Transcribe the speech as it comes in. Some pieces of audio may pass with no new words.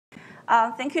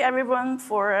Thank you, everyone,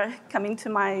 for coming to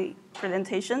my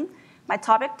presentation. My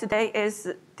topic today is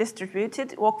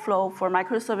distributed workflow for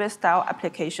microservice-style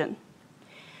application.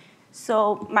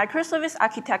 So microservice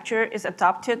architecture is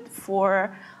adopted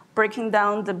for breaking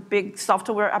down the big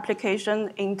software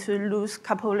application into loose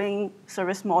coupling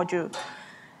service module.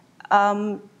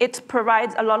 It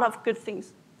provides a lot of good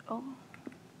things. Oh,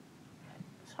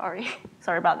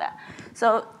 sorry about that.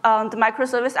 So the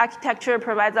microservice architecture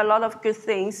provides a lot of good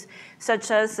things, such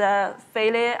as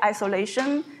failure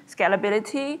isolation,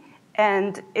 scalability,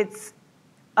 and it's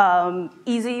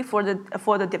easy for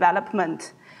the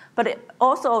development. But it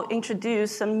also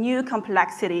introduced some new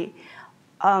complexity.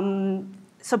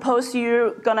 Suppose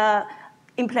you're gonna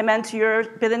implement your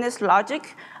business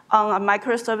logic on a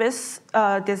microservice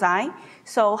design.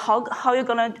 So how you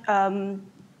gonna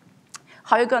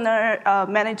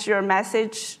manage your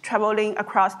message traveling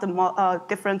across the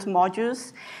different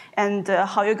modules, and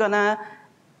how you're gonna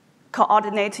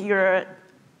coordinate your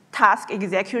task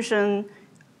execution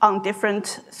on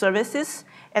different services,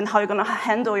 and how you're gonna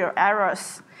handle your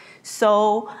errors.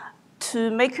 So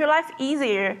to make your life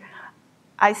easier,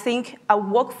 I think a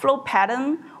workflow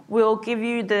pattern will give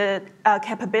you the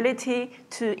capability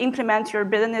to implement your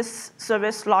business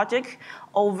service logic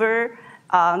over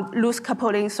loose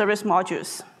coupling service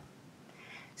modules.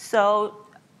 So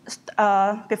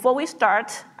before we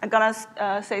start, I'm gonna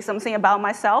say something about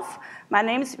myself. My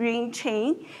name is Yun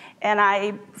Qin, and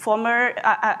I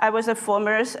was a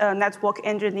former network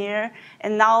engineer,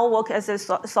 and now work as a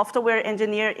software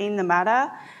engineer in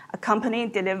Nirmata, a company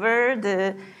deliver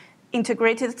the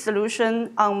integrated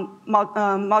solution on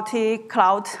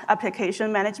multi-cloud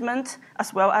application management,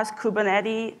 as well as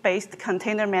Kubernetes-based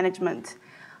container management.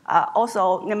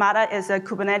 Also, Nirmata is a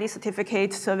Kubernetes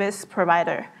certificate service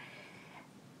provider.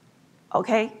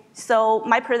 Okay, so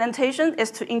my presentation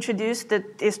is to introduce the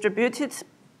distributed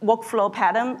workflow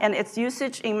pattern and its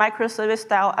usage in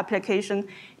microservice-style application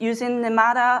using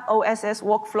NirmataOSS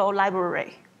workflow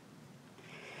library.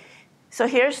 So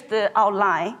here's the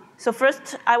outline. So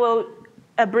first, I will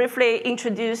briefly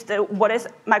introduce what is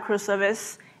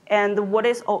microservice and what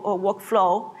is a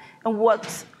workflow, and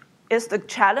what is the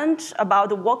challenge about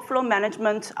the workflow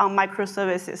management on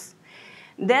microservices.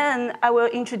 Then I will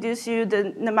introduce you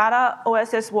the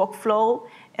NirmataOSS workflow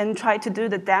and try to do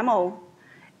the demo.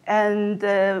 And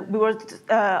we will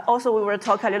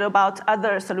talk a little about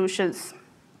other solutions.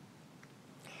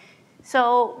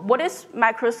 So what is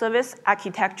microservice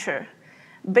architecture?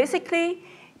 Basically,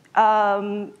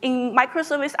 in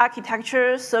microservice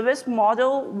architecture, service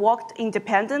model worked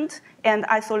independent and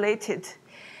isolated.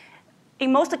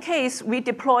 In most cases, we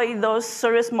deploy those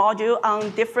service modules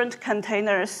on different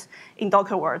containers in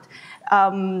Docker world.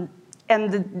 And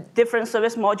the different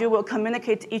service modules will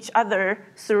communicate each other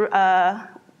through,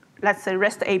 let's say,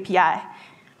 REST API.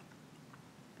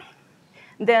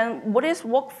 Then what is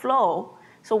workflow?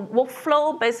 So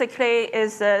workflow basically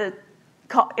is the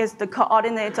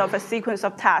coordinator of a sequence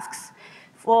of tasks.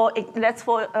 Let's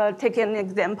take an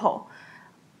example.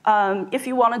 If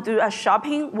you want to do a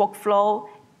shopping workflow,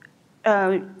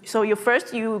 so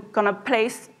you're gonna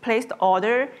place the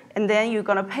order, and then you're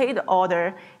gonna pay the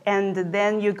order, and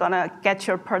then you're gonna get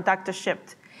your product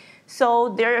shipped. So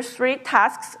there are 3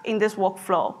 tasks in this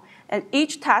workflow, and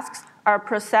each tasks are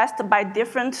processed by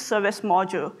different service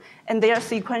module, and they are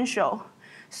sequential.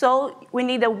 So we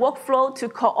need a workflow to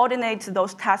coordinate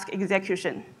those task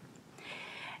execution.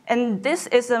 And this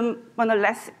is a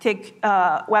monolithic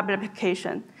web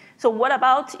application. So what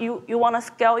about you want to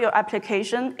scale your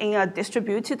application in a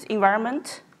distributed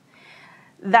environment?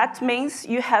 That means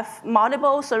you have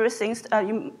multiple services,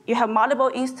 you have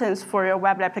multiple instances for your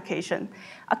web application.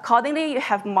 Accordingly, you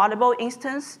have multiple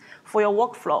instances for your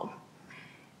workflow.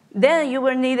 Then you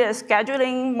will need a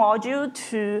scheduling module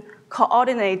to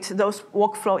coordinate those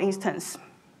workflow instances.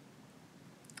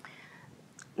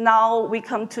 Now we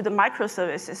come to the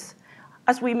microservices.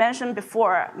 As we mentioned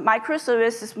before,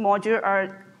 microservices modules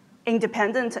are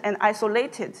independent and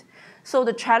isolated. So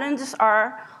the challenges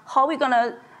are how we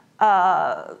gonna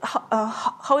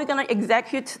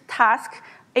execute tasks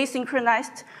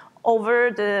asynchronized over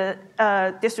the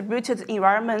distributed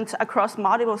environment across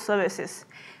multiple services.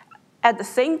 At the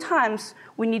same time,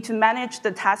 we need to manage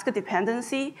the task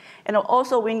dependency, and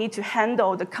also we need to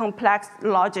handle the complex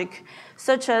logic,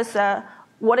 such as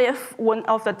what if one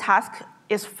of the tasks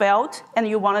is failed and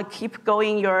you want to keep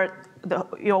going your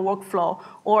workflow,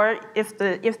 or if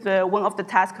the one of the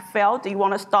tasks failed, you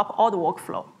want to stop all the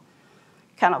workflow,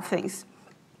 kind of things.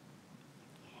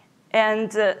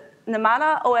 And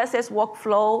NirmataOSS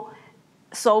workflow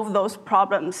solve those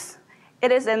problems.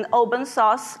 It is an open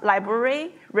source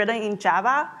library written in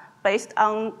Java based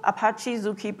on Apache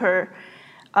Zookeeper,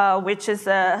 which is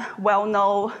a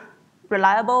well-known,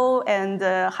 reliable, and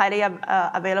highly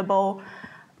available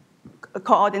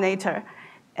coordinator.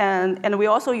 And we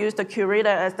also use the curator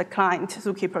as the client,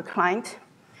 Zookeeper client.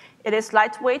 It is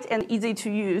lightweight and easy to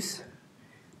use.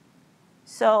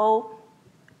 So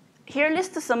here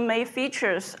lists some main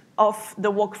features of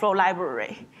the workflow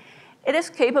library. It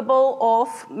is capable of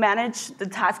manage the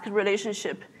task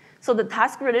relationship. So the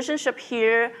task relationship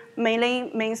here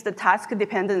mainly means the task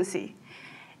dependency.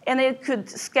 And it could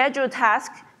schedule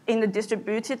tasks in the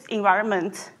distributed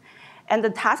environment. And the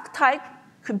task type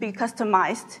could be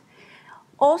customized.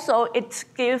 Also, it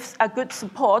gives a good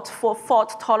support for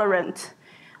fault tolerant.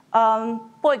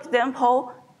 For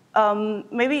example,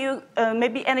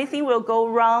 maybe anything will go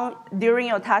wrong during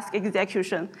your task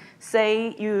execution.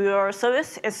 Say your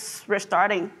service is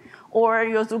restarting, or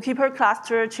your Zookeeper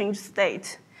cluster changed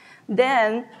state.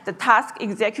 Then the task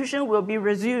execution will be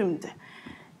resumed.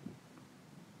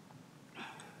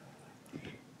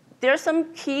 There are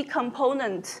some key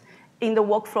components in the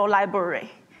workflow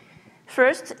library.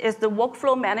 First is the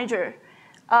workflow manager.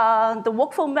 The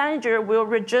workflow manager will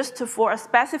register for a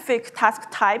specific task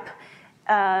type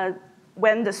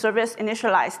when the service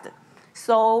initialized.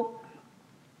 So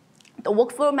the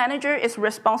workflow manager is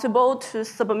responsible to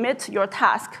submit your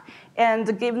task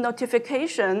and give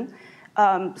notification,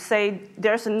 say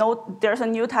there's a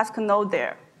new task node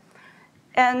there.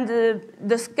 And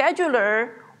the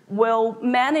scheduler will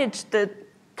manage the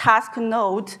task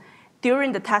node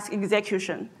during the task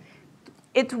execution.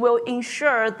 It will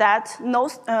ensure that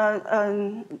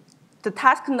the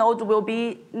task node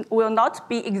will not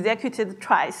be executed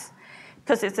twice,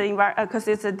 because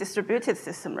it's a distributed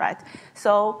system, right?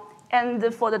 So,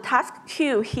 and for the task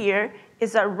queue here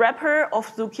is a wrapper of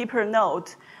Zookeeper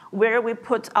node where we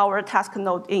put our task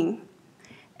node in.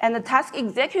 And the task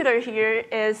executor here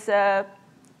is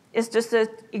just an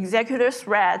executor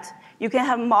thread. You can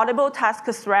have multiple task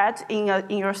threads in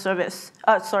your service.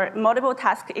 Multiple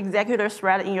task executor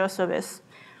thread in your service.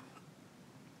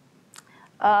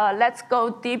 Let's go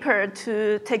deeper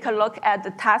to take a look at the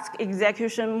task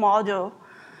execution module.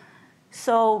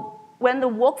 So when the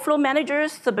workflow manager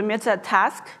submits a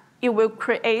task, it will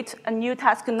create a new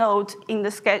task node in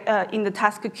the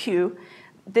task queue.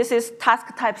 This is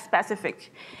task type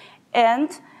specific. And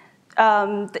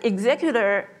the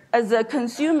executor, as a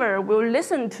consumer, will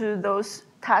listen to those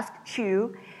task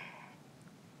queue.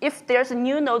 If there's a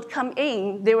new node come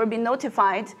in, they will be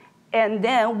notified. And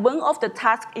then one of the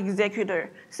task executor,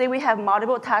 say we have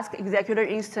multiple task executor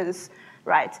instance,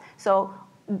 right? So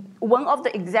one of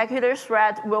the executor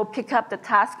thread will pick up the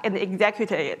task and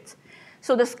execute it.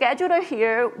 So the scheduler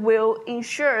here will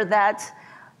ensure that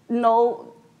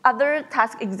no other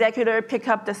task executor pick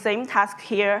up the same task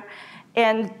here.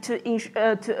 And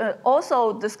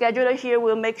also, the scheduler here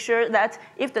will make sure that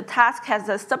if the task has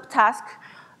a subtask,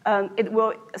 it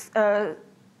will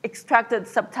extract the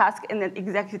subtask and then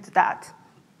execute that.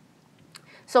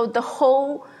 So the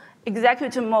whole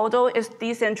execution model is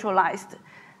decentralized.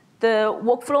 The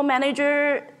workflow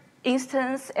manager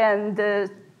instance and the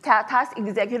task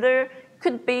executor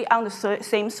could be on the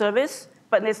same service,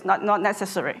 but it's not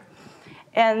necessary.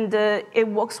 And it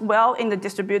works well in the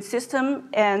distributed system,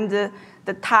 and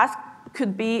the task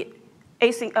could be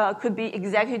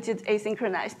executed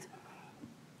asynchronized.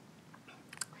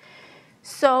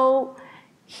 So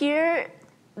here,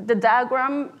 the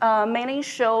diagram mainly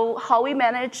show how we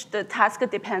manage the task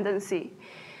dependency.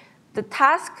 The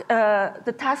task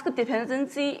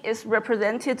dependency is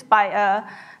represented by a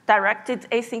directed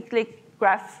acyclic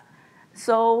graph.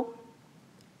 So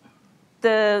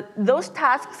those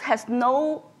tasks has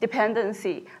no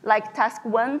dependency, like task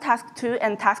 1, task 2,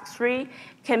 and task 3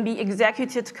 can be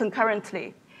executed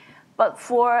concurrently. But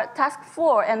for task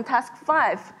 4 and task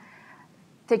 5,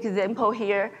 take example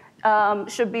here,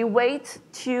 should be wait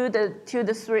till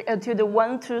the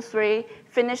 1, 2, 3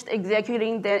 finished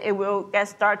executing, then it will get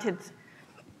started.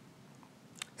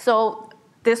 So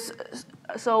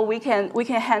we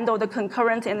can handle the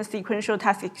concurrent and the sequential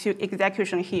task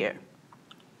execution here.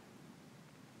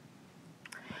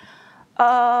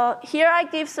 Here I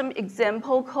give some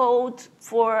example code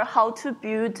for how to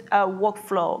build a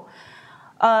workflow.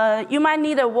 You might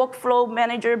need a workflow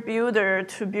manager builder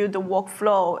to build the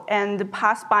workflow and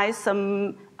pass by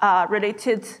some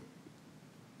related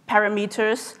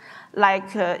parameters,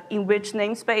 like in which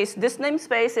namespace. This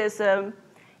namespace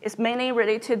is mainly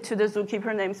related to the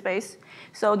Zookeeper namespace.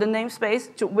 So the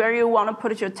namespace to where you want to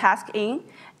put your task in,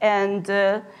 and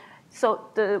so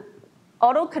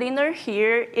auto cleaner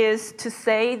here is to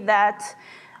say that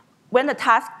when the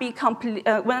task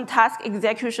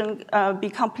execution be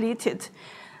completed,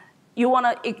 you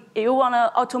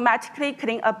wanna automatically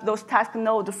clean up those task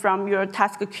nodes from your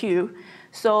task queue.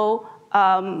 So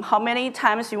how many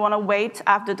times you wanna wait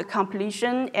after the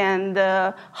completion, and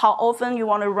how often you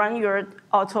wanna run your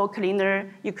auto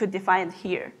cleaner, you could define it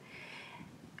here.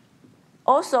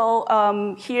 Also,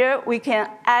 here we can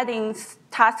add in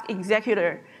task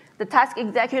executor. The task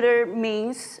executor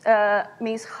means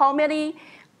how many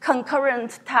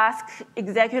concurrent task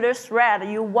executor thread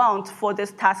you want for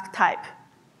this task type.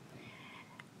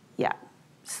 Yeah,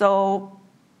 so,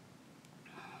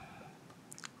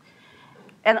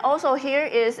 and also here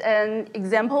is an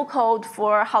example code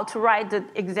for how to write the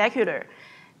executor.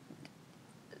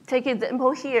 Take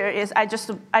example here is I just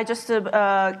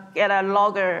get a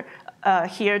logger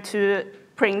here to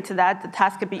print that the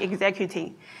task be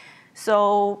executing.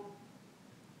 So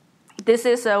this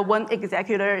is one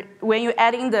executor. When you're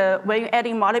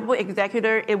adding multiple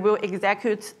executor, it will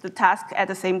execute the task at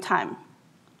the same time.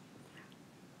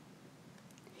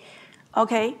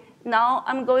 Okay, now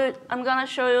I'm gonna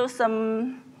show you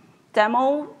some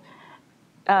demo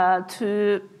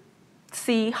to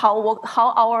see how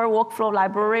our workflow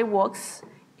library works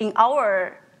in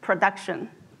our production.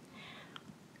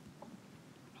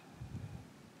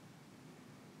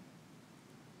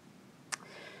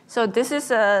 So this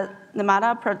is a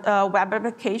Nirmata web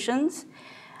applications.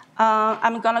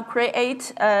 I'm gonna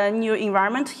create a new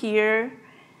environment here.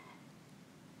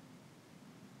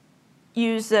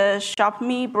 Use a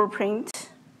ShopMe blueprint.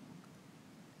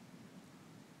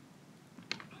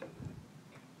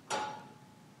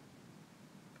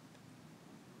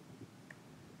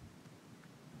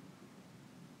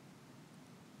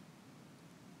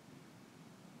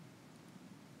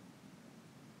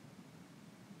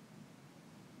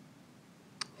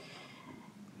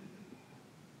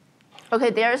 Okay,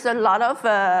 there's a lot of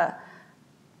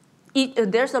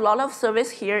service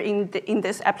here in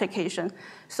this application.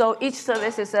 So each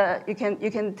service is you can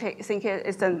think it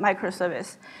is a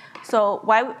microservice. So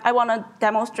why I want to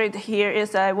demonstrate here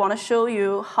is I want to show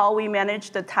you how we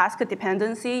manage the task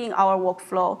dependency in our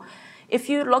workflow. If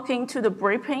you look into the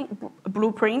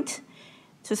blueprint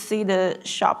to see the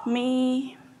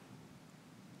ShopMe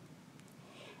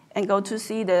and go to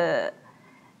see the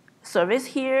service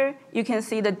here, you can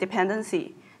see the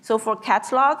dependency. So for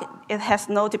catalog, it has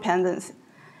no dependency,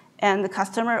 and the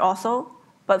customer also.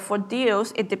 But for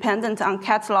deals, it dependent on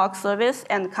catalog service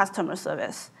and customer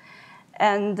service.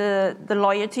 And the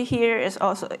loyalty here is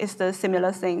the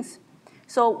similar things.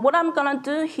 So what I'm gonna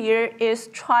do here is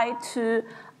try to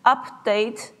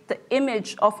update the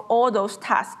image of all those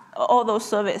tasks, all those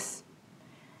service.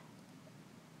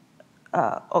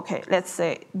 Okay, let's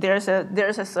say there's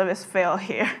a service fail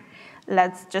here.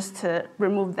 Let's just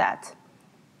remove that.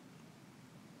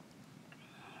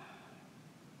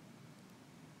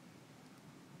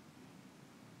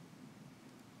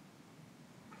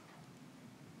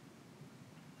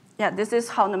 Yeah, this is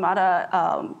how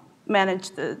Nirmata manage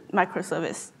the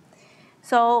microservice.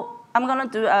 So I'm gonna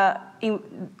do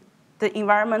the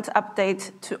environment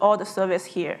update to all the service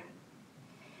here.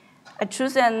 I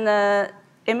choose an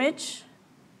image.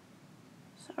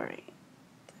 Sorry,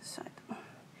 this side.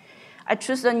 I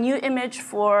choose a new image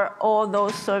for all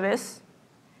those service.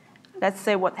 Let's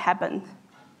say what happened.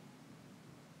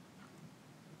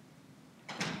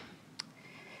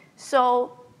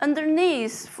 So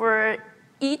underneath, for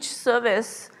each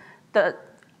service, the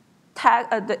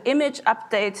image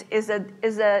update is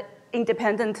a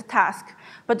independent task.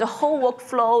 But the whole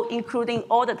workflow, including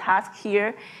all the tasks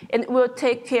here, it will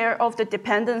take care of the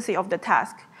dependency of the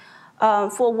task.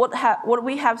 For what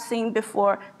we have seen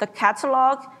before, the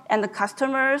catalog and the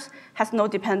customers has no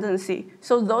dependency.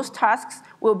 So those tasks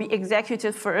will be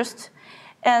executed first.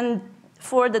 And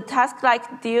for the task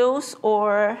like deals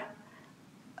or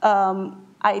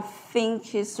I think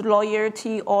his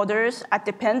loyalty orders are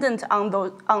dependent on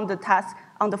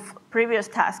the previous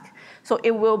task. So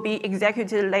it will be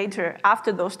executed later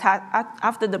after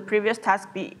after the previous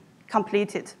task be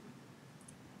completed.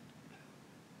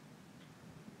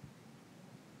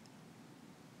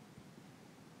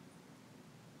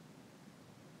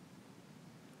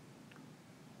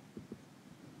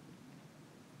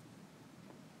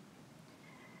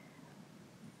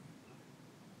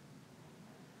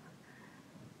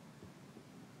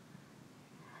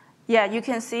 Yeah, you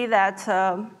can see that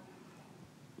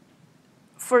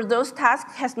for those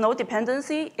tasks has no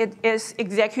dependency, it is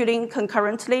executing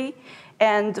concurrently.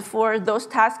 And for those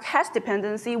tasks has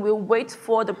dependency, we'll wait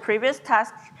for the previous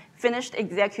task finished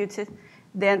executed,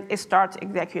 then it starts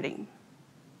executing.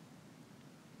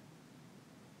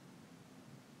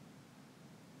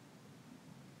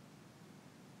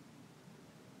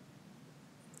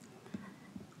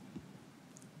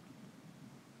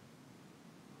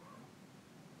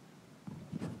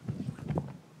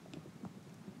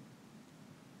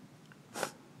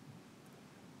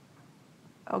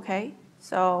 Okay,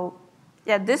 so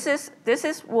yeah, this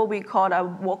is what we call a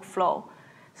workflow.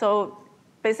 So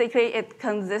basically, it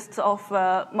consists of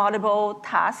multiple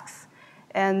tasks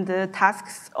and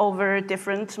tasks over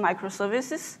different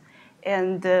microservices,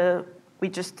 and we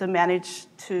just managed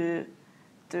to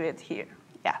do it here.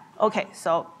 Yeah. Okay,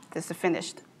 so this is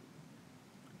finished.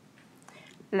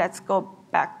 Let's go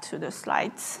back to the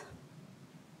slides.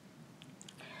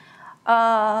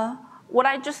 What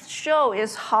I just show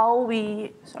is how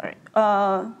we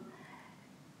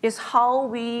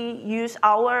use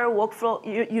our workflow,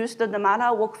 use the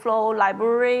Nirmata workflow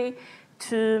library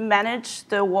to manage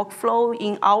the workflow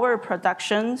in our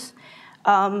productions.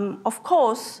 Of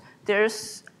course,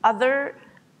 there's other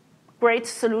great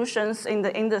solutions in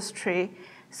the industry,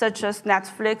 such as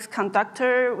Netflix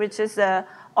Conductor, which is an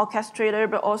orchestrator,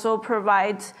 but also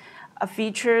provides a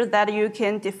feature that you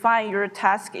can define your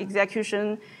task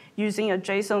execution using a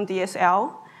JSON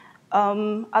DSL.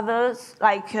 Others,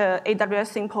 like AWS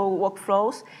Simple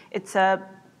Workflows, it's a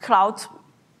cloud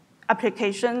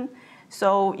application,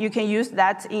 so you can use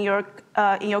that in your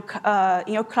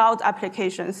cloud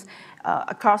applications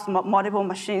across multiple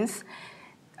machines.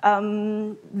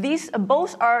 These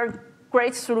both are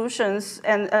great solutions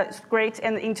and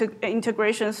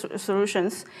integration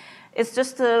solutions. It's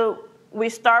just we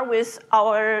start with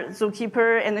our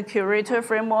Zookeeper and the Curator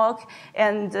framework,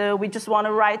 and we just want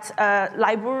to write a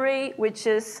library which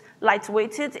is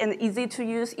lightweighted and easy to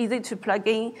use, easy to plug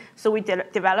in. So we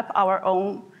develop our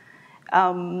own.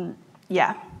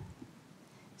 Yeah.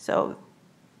 So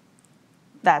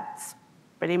that's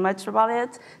pretty much about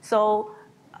it. So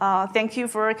thank you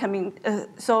for coming.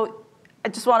 So I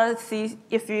just want to see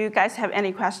if you guys have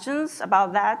any questions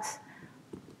about that.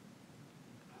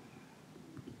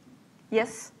 Yes?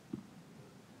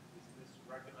 Is this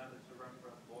recommended to run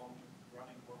for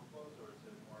long-running workflows, or is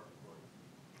it more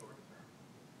short-term?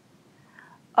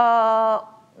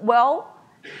 Well,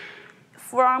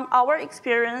 from our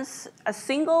experience, a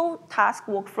single task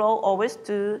workflow always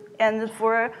do, and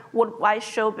for what I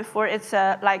showed before, it's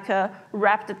like a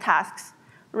wrapped tasks.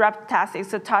 Wrapped tasks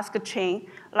is a task chain,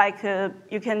 like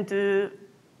you can do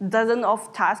dozens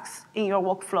of tasks in your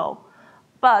workflow.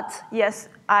 But yes,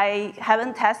 I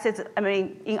haven't tested, I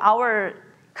mean, in our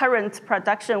current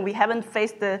production, we haven't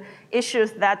faced the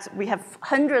issues that we have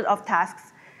hundreds of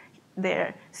tasks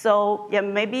there. So yeah,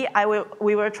 maybe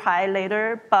we will try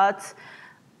later, but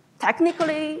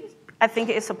technically, I think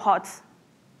it supports.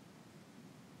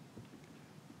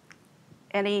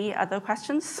 Any other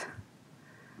questions?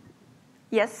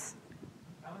 Yes?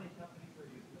 How many companies are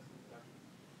using this in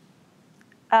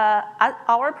production?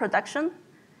 Our production?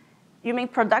 You mean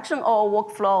production or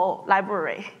workflow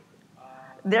library?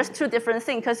 There's two different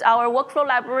things, because our workflow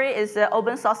library is an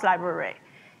open source library.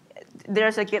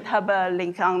 There's a GitHub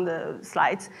link on the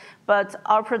slides. But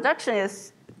our production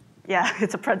is, yeah,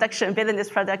 it's a production, business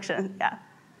production, yeah. Do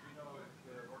you know if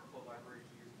the workflow library is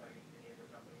used by any other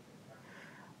companies in the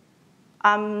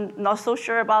I'm not so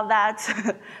sure about that.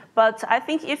 But I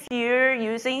think if you're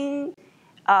using,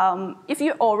 if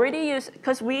you already use,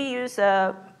 because we use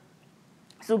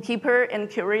Zookeeper and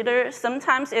Curator,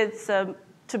 sometimes it's, to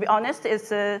be honest,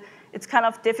 it's kind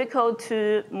of difficult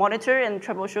to monitor and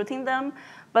troubleshooting them.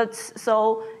 But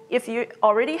so if you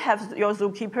already have your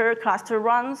Zookeeper cluster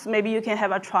runs, maybe you can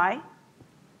have a try.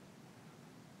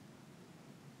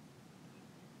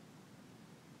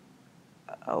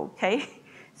 Okay.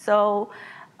 So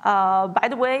by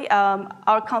the way,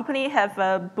 our company have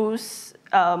a booth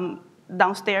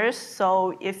downstairs.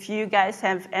 So if you guys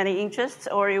have any interest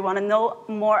or you want to know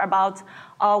more about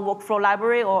our workflow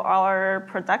library or our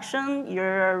production,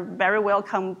 you're very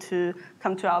welcome to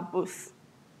come to our booth.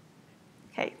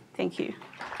 Okay, thank you.